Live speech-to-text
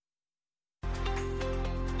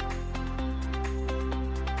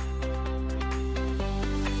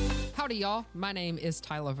Howdy, y'all. My name is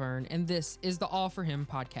Tyler Verne, and this is the All for Him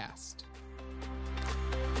podcast.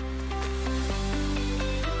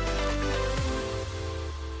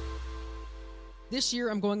 This year,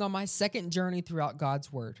 I'm going on my second journey throughout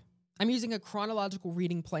God's Word. I'm using a chronological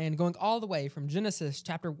reading plan going all the way from Genesis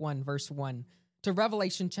chapter 1, verse 1 to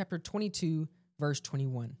Revelation chapter 22, verse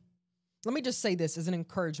 21. Let me just say this as an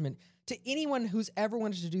encouragement to anyone who's ever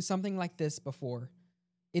wanted to do something like this before.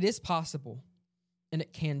 It is possible, and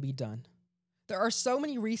it can be done. There are so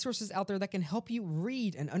many resources out there that can help you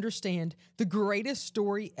read and understand the greatest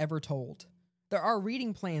story ever told. There are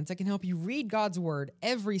reading plans that can help you read God's Word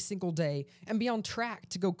every single day and be on track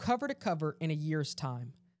to go cover to cover in a year's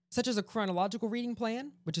time, such as a chronological reading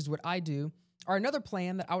plan, which is what I do, or another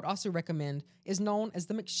plan that I would also recommend is known as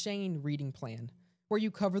the McShane reading plan, where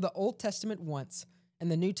you cover the Old Testament once and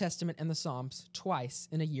the New Testament and the Psalms twice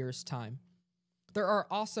in a year's time. There are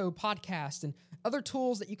also podcasts and other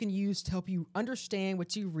tools that you can use to help you understand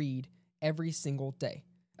what you read every single day.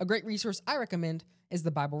 A great resource I recommend is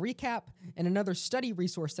the Bible Recap, and another study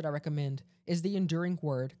resource that I recommend is the Enduring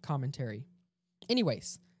Word Commentary.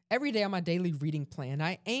 Anyways, every day on my daily reading plan,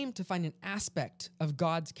 I aim to find an aspect of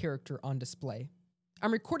God's character on display.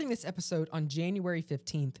 I'm recording this episode on January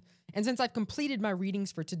 15th, and since I've completed my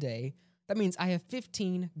readings for today, that means I have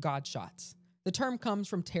 15 God shots. The term comes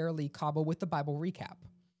from Tara Lee Cobble with the Bible Recap.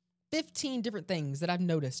 15 different things that I've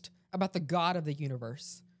noticed about the God of the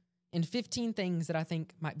universe, and 15 things that I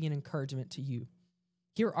think might be an encouragement to you.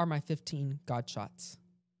 Here are my 15 God shots.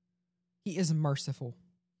 He is merciful.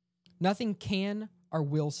 Nothing can or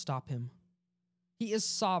will stop him. He is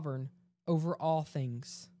sovereign over all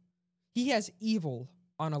things. He has evil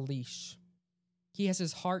on a leash. He has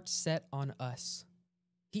his heart set on us.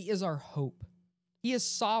 He is our hope. He is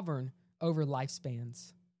sovereign over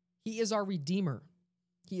lifespans. He is our Redeemer.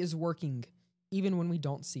 He is working even when we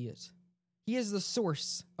don't see it. He is the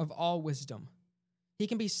source of all wisdom. He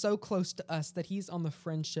can be so close to us that he's on the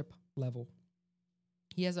friendship level.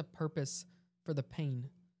 He has a purpose for the pain.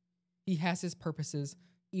 He has his purposes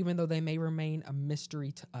even though they may remain a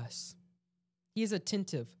mystery to us. He is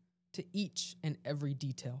attentive to each and every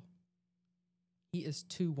detail. He is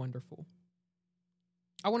too wonderful.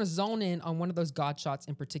 I want to zone in on one of those God shots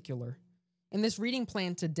in particular. In this reading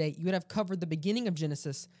plan to date, you would have covered the beginning of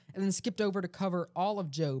Genesis and then skipped over to cover all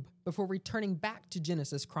of Job before returning back to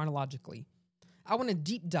Genesis chronologically. I want to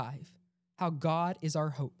deep dive how God is our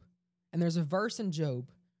hope, and there's a verse in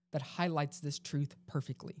Job that highlights this truth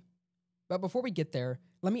perfectly. But before we get there,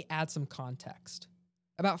 let me add some context.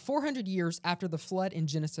 About 400 years after the flood in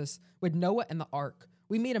Genesis with Noah and the ark,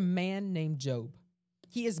 we meet a man named Job.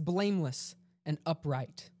 He is blameless and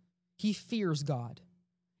upright. He fears God.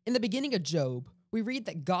 In the beginning of Job, we read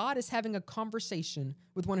that God is having a conversation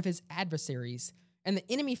with one of his adversaries, and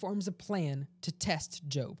the enemy forms a plan to test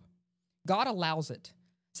Job. God allows it,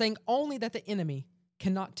 saying only that the enemy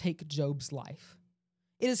cannot take Job's life.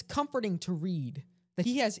 It is comforting to read that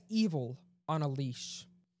he has evil on a leash.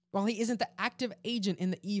 While he isn't the active agent in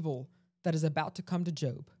the evil that is about to come to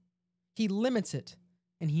Job, he limits it,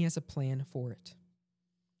 and he has a plan for it.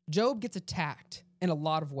 Job gets attacked in a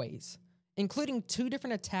lot of ways, including 2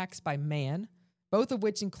 different attacks by man, both of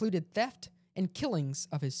which included theft and killings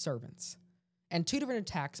of his servants, and 2 different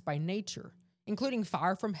attacks by nature, including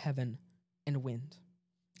fire from heaven and wind.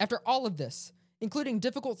 After all of this, including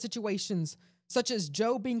difficult situations such as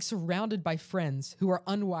Job being surrounded by friends who are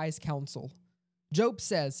unwise counsel, Job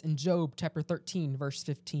says in Job chapter 13, verse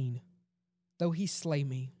 15, "Though he slay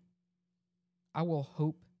me, I will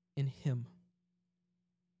hope in him."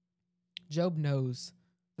 Job knows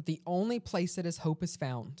that the only place that his hope is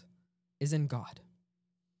found is in God.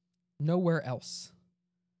 Nowhere else.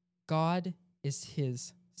 God is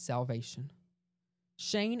his salvation.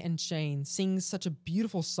 Shane and Shane sings such a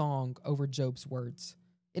beautiful song over Job's words.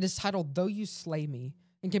 It is titled "Though You Slay Me"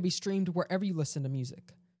 and can be streamed wherever you listen to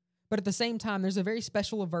music. But at the same time, there's a very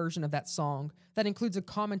special version of that song that includes a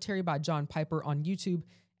commentary by John Piper on YouTube,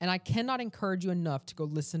 and I cannot encourage you enough to go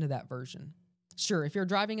listen to that version. Sure, if you're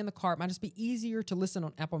driving in the car, it might just be easier to listen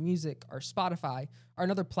on Apple Music or Spotify or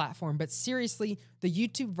another platform, but seriously, the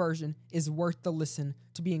YouTube version is worth the listen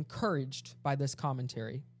to be encouraged by this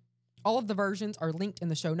commentary. All of the versions are linked in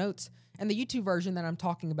the show notes, and the YouTube version that I'm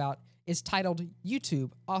talking about is titled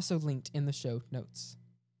YouTube, also linked in the show notes.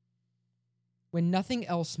 When nothing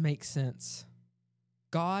else makes sense,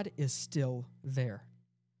 God is still there.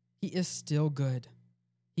 He is still good.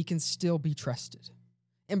 He can still be trusted.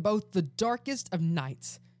 In both the darkest of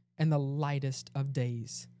nights and the lightest of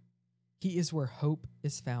days, he is where hope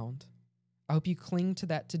is found. I hope you cling to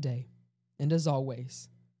that today. And as always,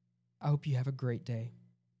 I hope you have a great day.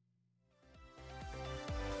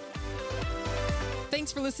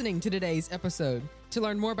 Thanks for listening to today's episode. To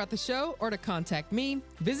learn more about the show or to contact me,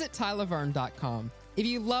 visit tylaverne.com. If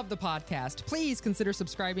you love the podcast, please consider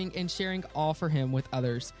subscribing and sharing All for Him with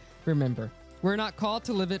others. Remember, we're not called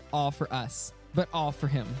to live it all for us, but all for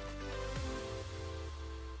Him.